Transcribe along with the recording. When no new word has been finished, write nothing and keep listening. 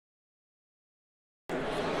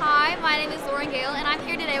Lauren Gale, and I'm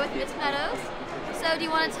here today with Miss Meadows. So do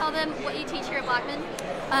you want to tell them what you teach here at Blackman?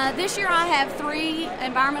 This year I have 3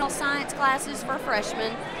 environmental science classes for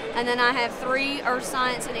freshmen, and then I have 3 earth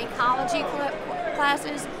science and ecology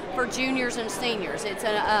classes for juniors and seniors. It's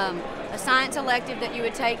a science elective that you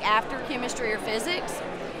would take after chemistry or physics.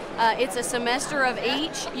 It's a semester of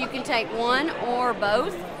each. You can take one or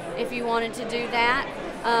both if you wanted to do that.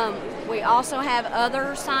 We also have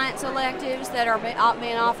other science electives that are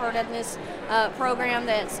being offered in this program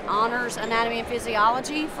that's honors anatomy and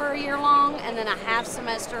physiology for a year long, and then a half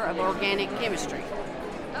semester of organic chemistry.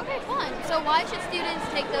 Okay, fun. So why should students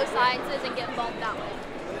take those sciences and get involved that way?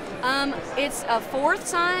 It's a 4th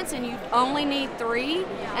science and you only need 3,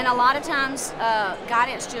 and a lot of times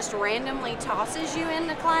guidance just randomly tosses you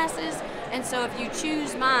into classes, and so if you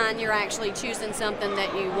choose mine, you're actually choosing something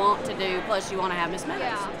that you want to do, plus you want to have Miss Meadows.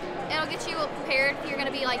 Yeah. It'll get you prepared if you're going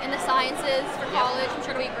to be like in the sciences for college. I'm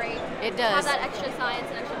sure it'll be great. It does. Have that extra science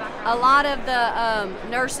and extra background. A lot of the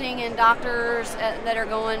nursing and doctors that are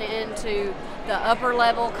going into the upper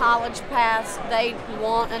level college paths, they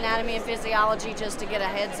want anatomy and physiology just to get a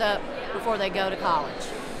heads up before they go to college.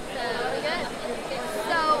 So good.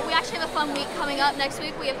 So we actually have a fun week coming up. Next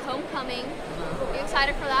week we have homecoming. Are you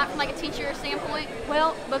excited for that from like a teacher standpoint?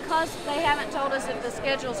 Well, because they haven't told us if the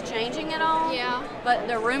schedule's changing at all. Yeah. But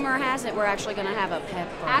the rumor has it we're actually going to have a pep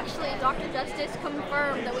rally. Actually, Dr. Justice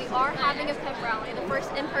confirmed that we are having a pep rally, the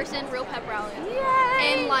first in-person real pep rally.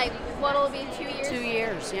 Yay! In like, what'll it be, 2 years? 2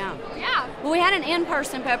 years, yeah. Yeah. Well, we had an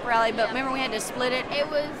in-person pep rally, but remember we had to split it? It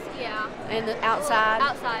was, yeah. In the outside?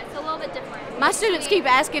 Outside. It's a little bit different. My students keep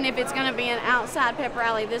asking if it's going to be an outside pep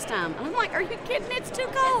rally this time. And I'm like, are you kidding? It's too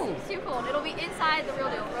cold. It's too cold. It'll be inside the real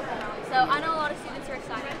deal, real pep rally. So I know a lot of students are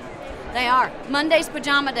excited. They are. Monday's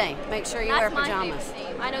pajama day. Make sure you wear pajamas. That's my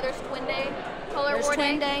favorite theme. I know there's Twin Day, Color There's War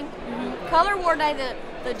Twin Day. Day. Color War Day.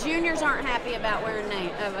 The juniors aren't happy about wearing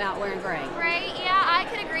gray. Gray, yeah, I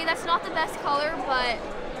could agree. That's not the best color, but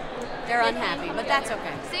they're unhappy, but that's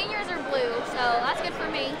okay. Seniors are blue, so that's good for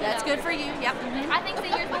me. That's good for you. Yep. I think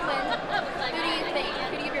seniors will win. Who do you think?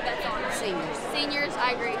 Who do you give your bets on? Seniors. Seniors,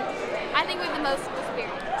 I agree. I think we have the most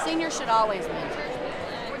experience. Seniors should always win.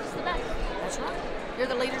 We're just the best. That's right. You're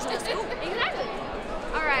the leaders of the school. Exactly.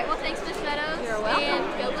 All right. Well, thanks, Miss Meadows. You're welcome. And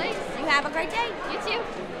go Blaze. You have a great day. You too.